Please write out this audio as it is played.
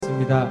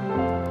인사드리겠습니다.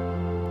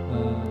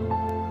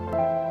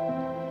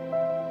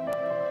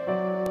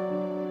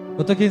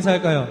 어떻게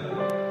인사할까요?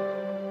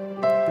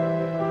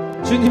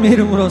 주님의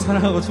이름으로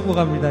사랑하고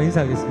축복합니다.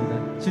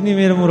 인사하겠습니다.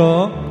 주님의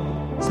이름으로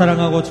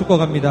사랑하고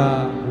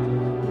축복합니다.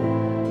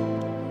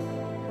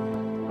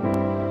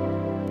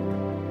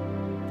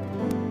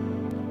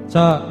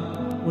 자,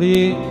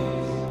 우리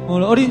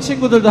오늘 어린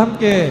친구들도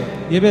함께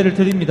예배를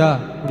드립니다.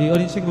 우리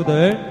어린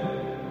친구들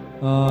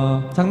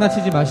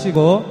장난치지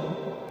마시고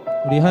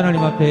우리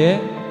하나님 앞에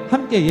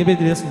함께 예배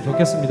드렸으면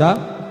좋겠습니다.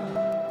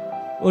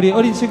 우리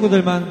어린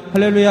친구들만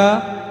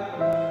할렐루야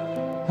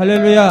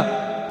할렐루야.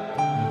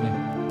 네.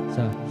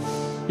 자,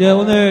 예,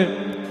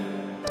 오늘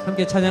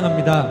함께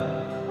찬양합니다.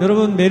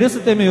 여러분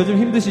메르스 때문에 요즘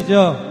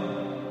힘드시죠?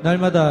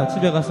 날마다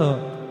집에 가서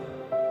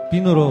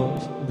비누로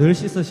늘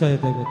씻으셔야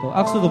되고 또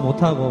악수도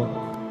못하고,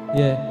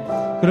 예,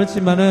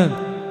 그렇지만은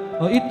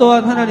이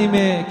또한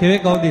하나님의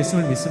계획 가운데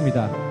있음을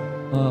믿습니다.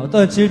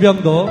 어떠한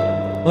질병도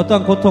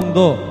어떠한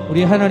고통도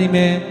우리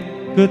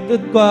하나님의 그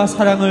뜻과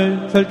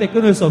사랑을 절대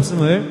끊을 수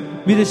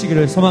없음을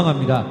믿으시기를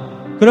소망합니다.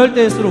 그럴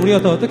때일수록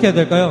우리가 더 어떻게 해야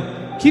될까요?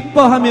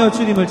 기뻐하며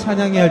주님을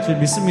찬양해야 할 줄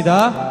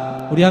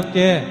믿습니다. 우리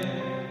함께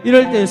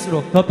이럴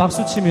때일수록 더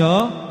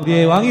박수치며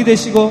우리의 왕이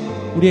되시고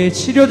우리의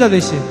치료자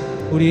되신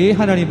우리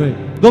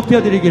하나님을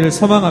높여드리기를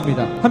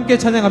소망합니다. 함께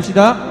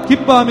찬양합시다.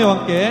 기뻐하며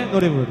함께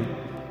노래 부르리.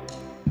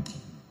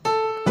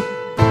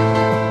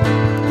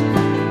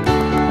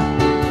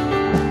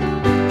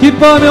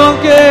 기뻐하며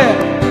함께,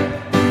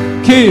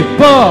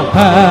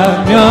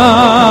 기뻐하며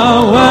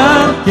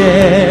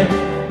함께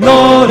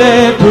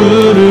노래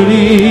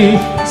부르리.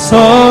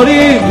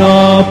 소리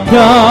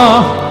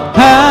높여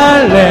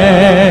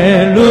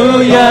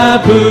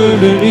할렐루야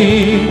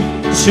부르리.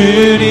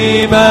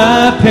 주님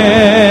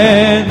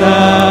앞에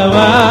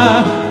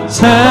나와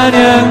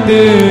찬양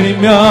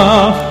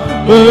드리며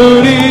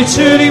우리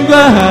주님과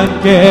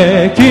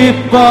함께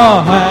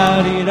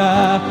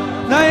기뻐하리라.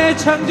 나의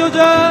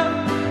창조자,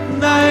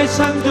 나의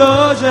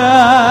창조자,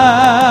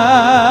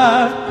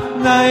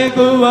 나의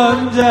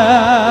구원자,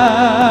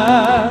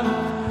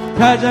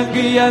 가장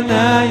귀한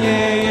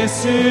나의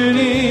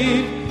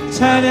예수님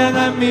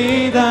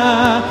찬양합니다.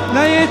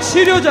 나의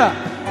치료자,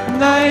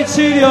 나의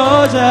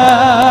치료자,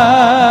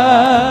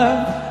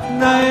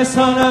 나의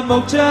선한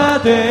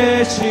목자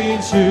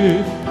되신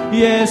주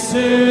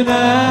예수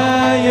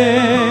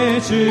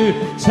나의 주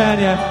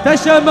찬양.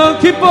 다시 한번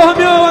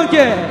기뻐하며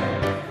함께,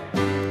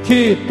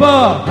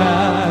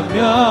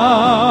 기뻐하며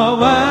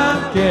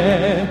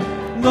함께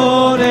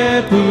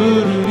노래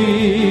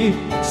부르리.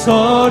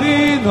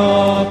 소리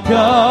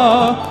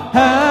높여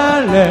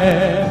할렐루야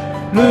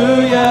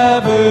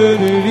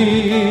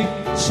부르리.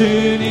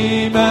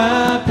 주님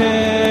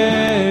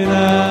앞에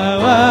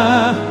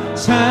나와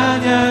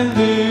찬양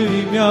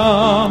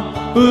드리며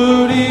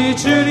우리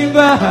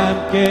주님과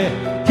함께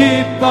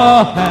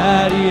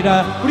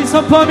기뻐하리라. 우리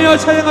선포하며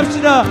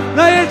찬양합시다.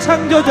 나의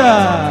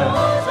창조자,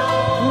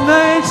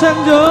 나의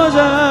창조자,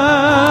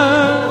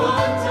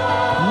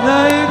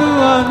 나의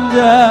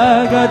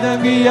구원자,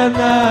 가장 귀한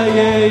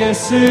나의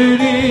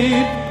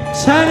예수님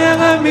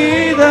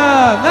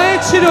찬양합니다.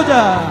 나의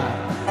치료자,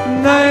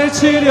 나의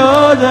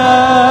치료자,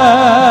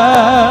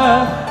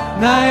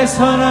 나의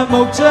선한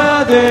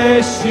목자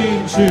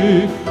되신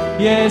주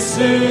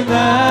예수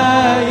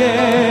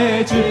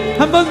나의 주.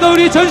 한 번 더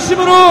우리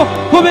전심으로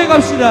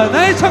고백합시다.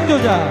 나의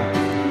창조자,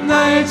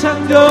 나의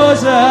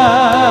창조자,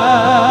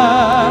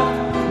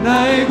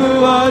 나의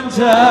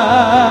구원자,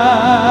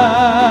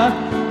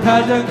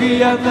 가장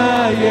귀한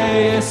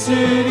나의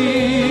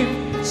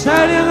예수님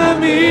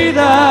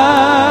찬양합니다.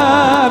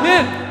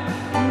 아멘.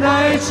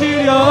 나의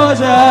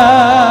치료자,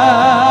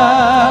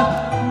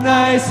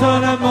 나의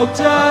선한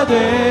목자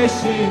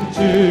되신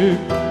주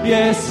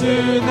예수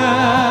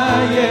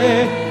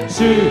나의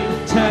주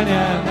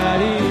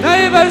찬양하리.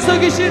 나의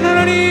반석이신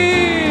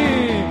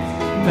하나님,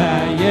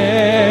 나의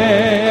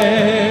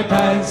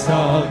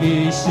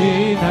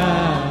반석이신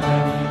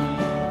하나님,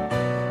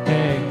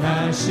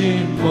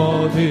 행하신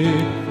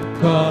모든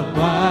것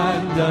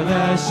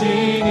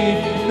완전하시니.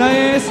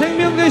 나의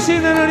생명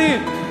되신 하나님,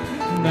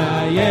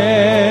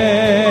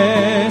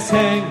 나의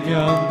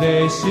생명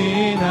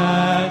되신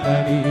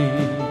하나님,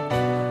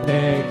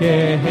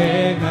 내게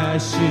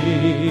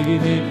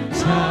행하시는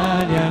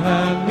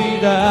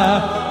찬양합니다.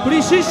 우리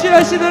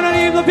신실하신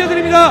하나님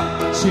높여드립니다.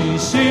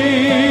 신실하신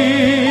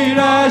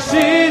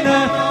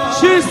하나님,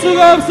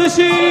 실수가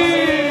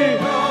없으신,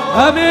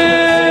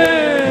 아멘.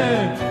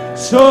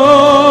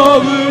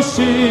 좋으신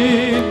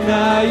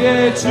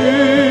나의 주,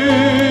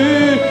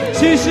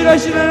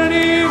 신실하신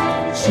하나님,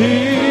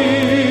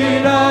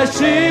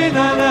 신실하신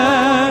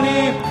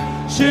하나님,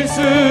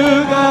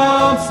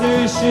 실수가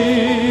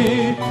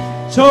없으신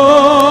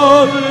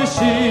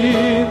좋으신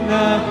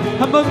나.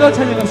 한 번 더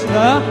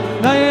찬양합시다.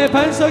 나의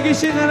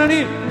반석이신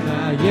하나님,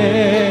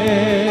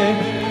 나의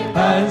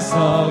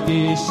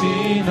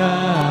반석이신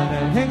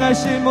하나님,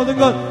 행하신 모든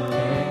것,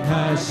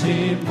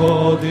 행하신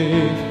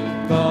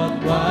모든 것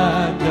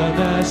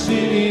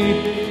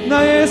완전하시니.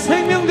 나의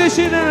생명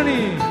되신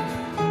하나님,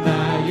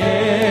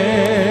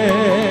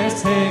 나의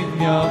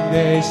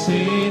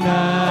되신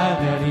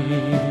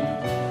하나님,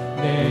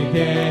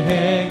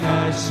 내게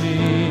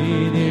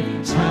행하신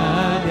일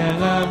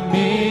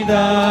찬양합니다.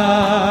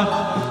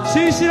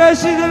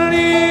 신실하신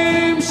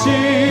하나님,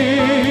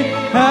 신하신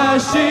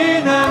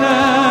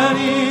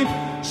하나님,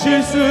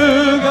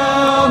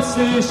 실수가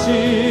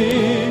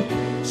없으신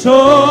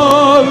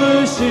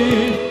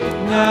좋으신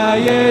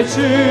나의 주.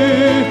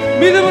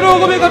 믿음으로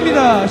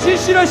고백합니다.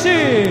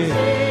 신실하신,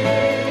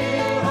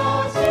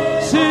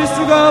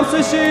 실수가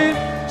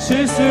없으신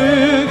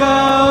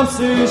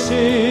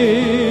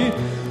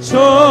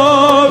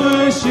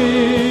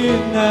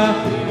좋으신 나.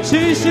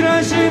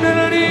 신실하신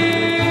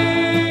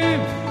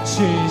하나님,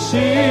 신실하신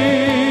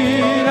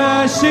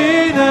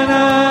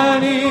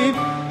하나님,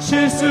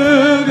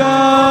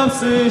 실수가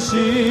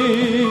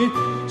없으신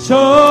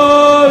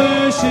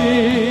좋으신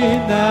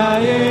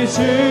나의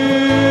주.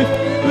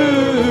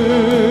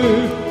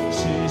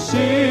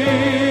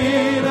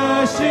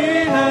 신실하신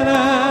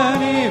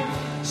하나님,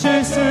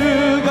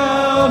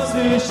 실수가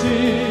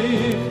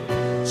없으신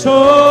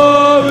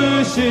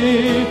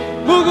좋으신.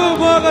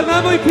 무화과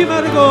나무 잎이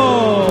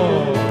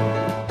마르고,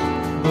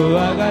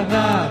 무화과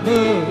나무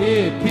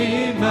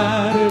잎이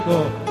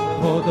마르고,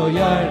 포도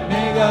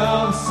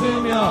열매가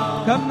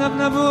없으며,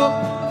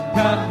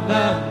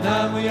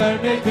 감람나무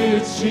열매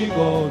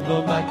그치고,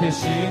 논밭에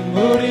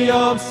식물이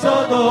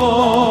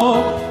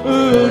없어도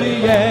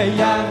우리의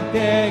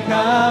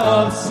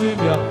양떼가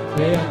없으며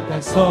외양간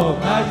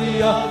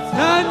송아지여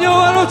난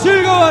여호와로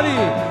즐거워하리.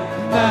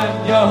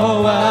 난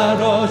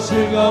여호와로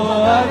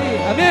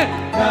즐거워하리.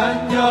 아멘.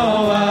 난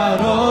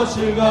여호와로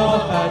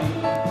즐거워하리.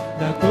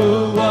 나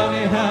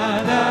구원의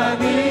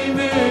하나님을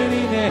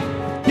인해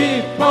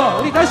기뻐.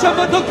 우리 다시 한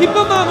번 더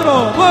기쁜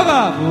마음으로.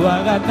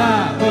 무화과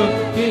나무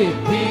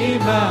잎이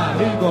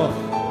마르고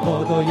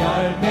포도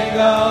열매가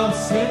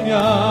없으며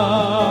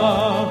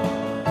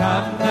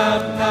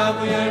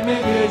감람나무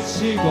열매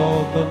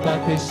그치고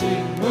논밭에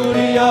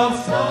식물이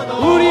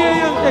없어도 우리의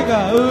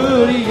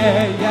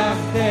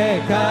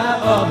양떼가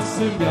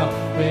없으며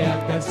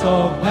외양간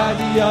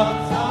송아지여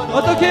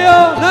어떻게 해요?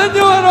 난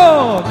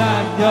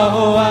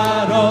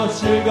여호와로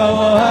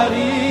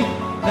즐거워하리.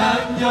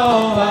 난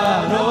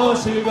여호와로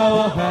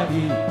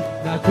즐거워하리.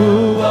 나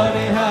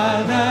구원의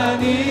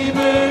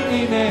하나님을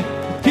인해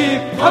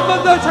한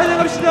번 더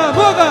찬양합시다.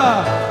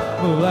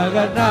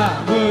 무화과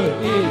나무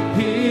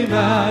잎이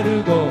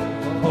마르고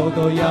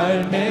포도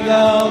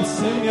열매가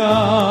없으며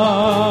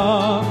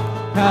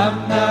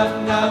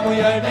감람나무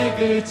열매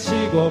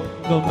그치고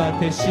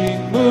논밭에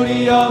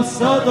식물이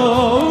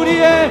없어도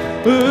우리의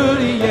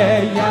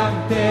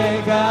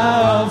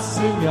양떼가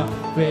없으며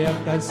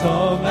외양간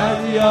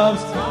송아지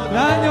없어.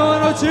 난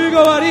여호와로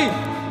즐거워하리.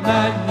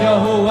 난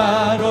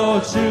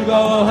여호와로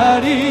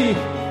즐거워하리.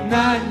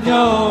 난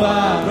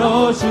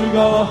여호와로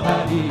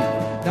즐거워하리.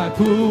 나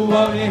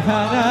구원의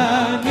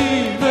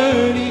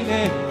하나님을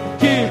인해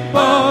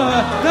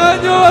기뻐하리.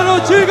 난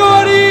여호와로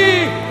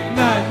즐거워하리.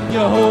 난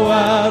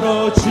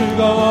여호와로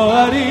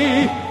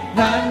즐거워하리.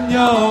 난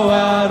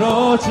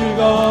여호와로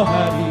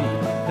즐거워하리.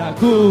 나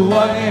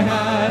구원의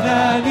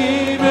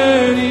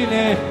하나님을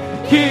인해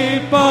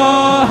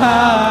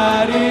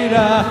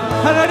기뻐하리라.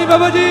 하나님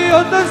아버지,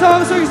 어떤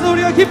상황 속에서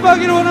우리가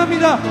기뻐하기를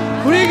원합니다.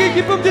 우리에게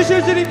기쁨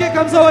주실 주님께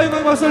감사와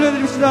영광 박수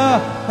올려드립시다.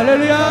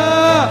 할렐루야.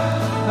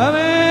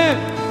 아멘.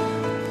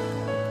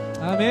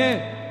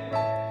 아멘.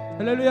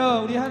 할렐루야.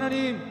 우리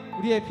하나님,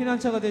 우리의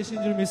피난처가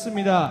되신 줄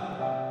믿습니다.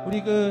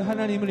 우리 그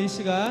하나님을 이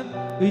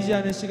시간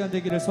의지하는 시간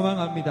되기를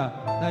소망합니다.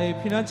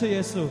 나의 피난처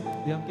예수,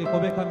 우리 함께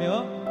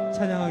고백하며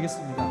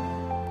찬양하겠습니다.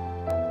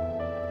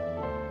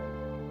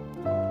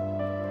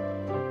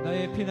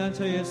 나의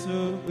피난처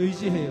예수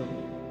의지해요.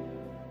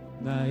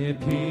 나의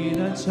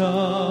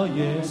피난처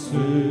예수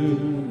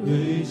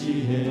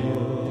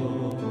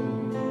의지해요.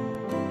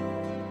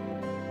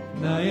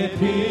 나의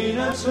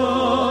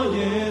피난처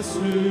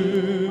예수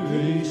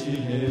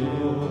의지해요.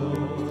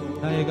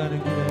 나의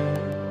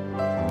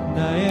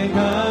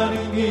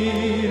가는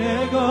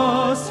길에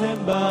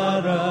거센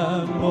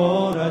바람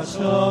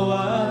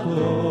몰아쳐와도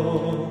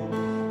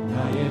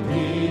나의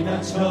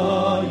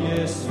피난처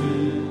예수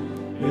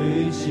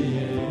의지해.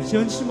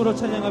 전심으로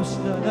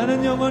찬양합시다.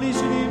 나는 영원히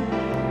주님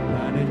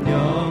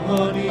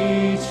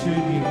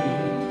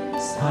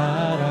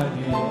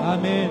사랑해.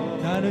 아멘.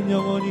 나는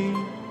영원히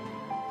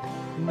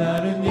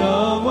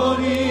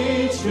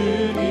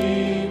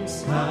주님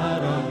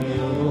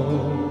사랑해요.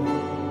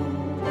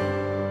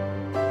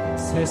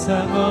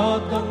 세상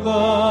어떤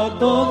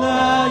것도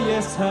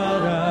나의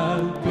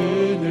사랑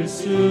끊을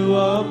수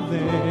없네.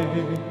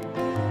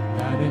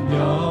 나는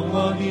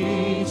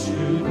영원히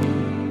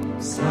주님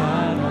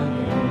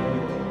사랑해요.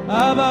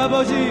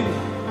 아버지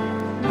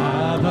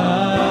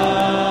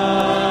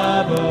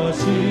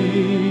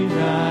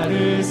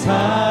나를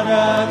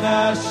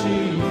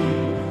사랑하시니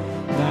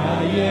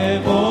나의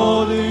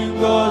모든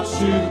것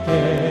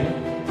주께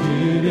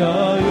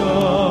드려요.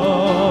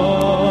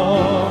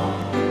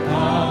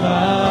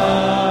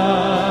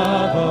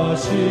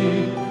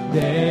 아버지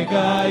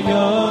내가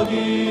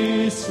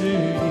여기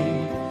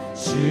있으니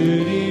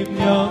주님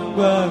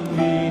영광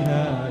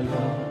위하여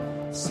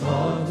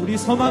우리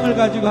소망을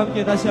가지고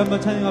함께 다시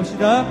한번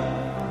찬양합시다.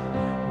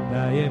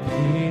 나의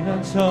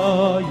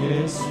피난처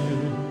예수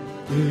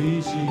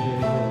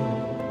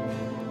의지해요.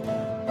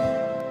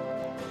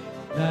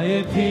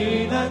 나의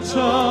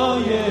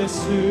피난처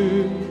예수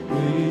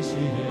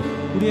의지해요.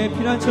 우리의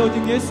피난처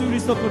오직 예수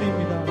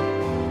그리스도뿐입니다.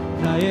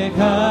 나의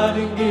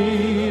가는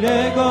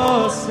길에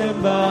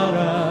거센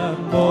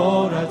바람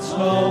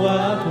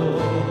몰아쳐와도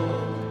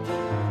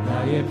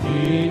나의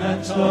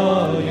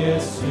피난처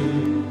예수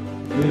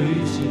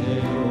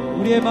의지해요.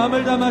 우리의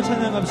마음을 담아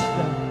찬양합시다.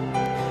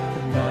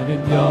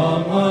 나는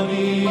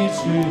영원히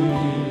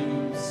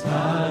주님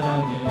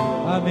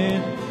사랑해요.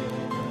 아멘.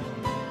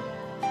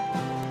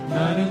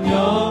 나는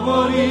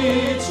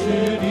영원히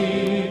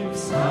주님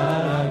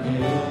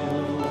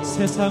사랑해요.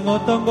 세상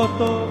어떤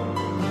것도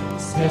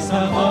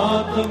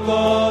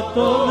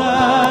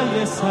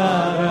나의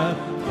사랑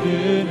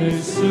끊을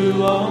수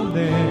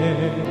없네.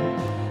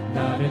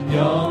 나는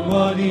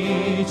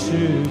영원히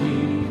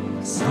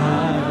주님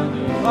사랑해요.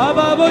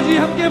 아바 아버지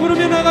함께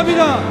부르며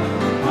나갑니다.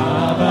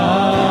 아바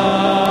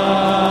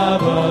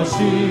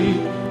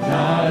아버지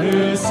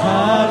나를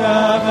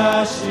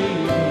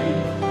사랑하시니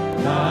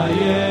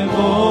나의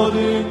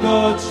모든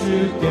것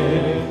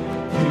주께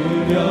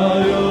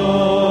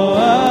드려요.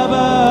 아바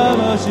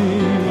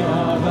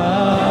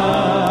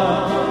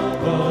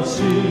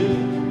아버지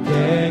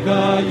내가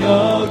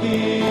여기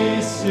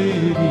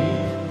있으니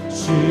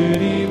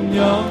주님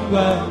영광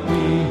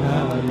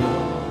위하여.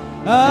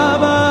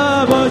 아바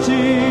아버지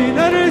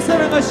나를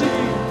사랑하시니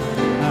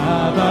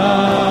아바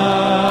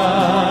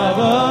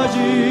아버지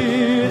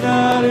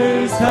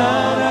나를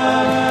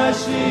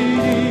사랑하시니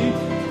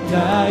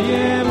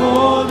나의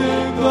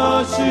모든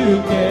것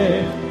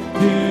주께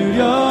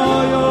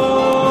드려요.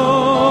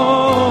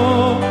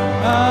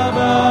 아바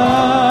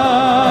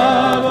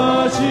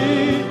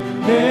아버지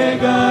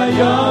내가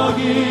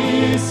여기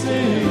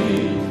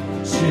있으니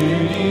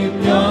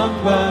주님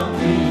영광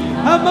위.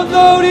 한 번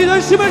더 우리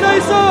전심을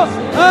다해서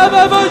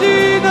아바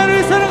아버지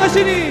나를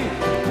사랑하시니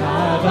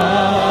아바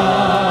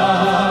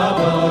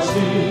아버지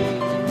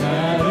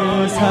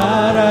나를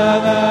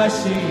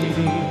사랑하시니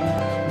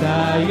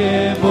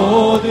나의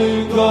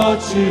모든 것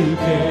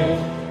주께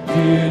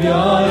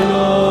드려요.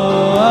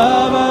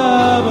 아바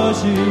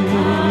아버지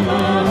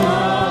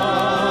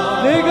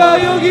내가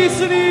여기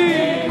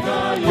있으니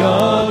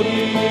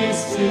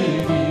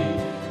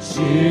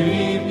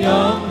주님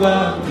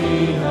영광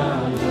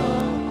위하여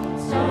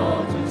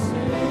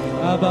써주세요.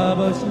 아바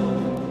아버지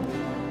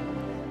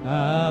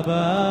아바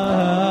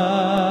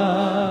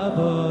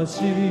아버지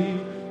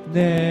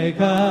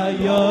내가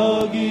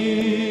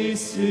여기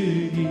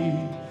있으니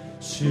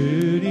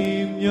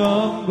주님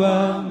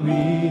영광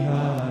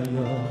위하여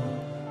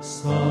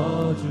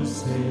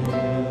서주세요.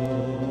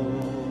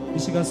 이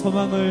시간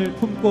소망을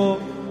품고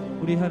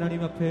우리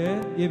하나님 앞에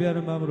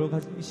예배하는 마음으로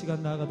이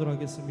시간 나아가도록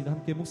하겠습니다.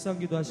 함께 묵상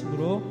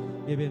기도하심으로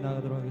예배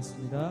나아가도록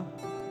하겠습니다.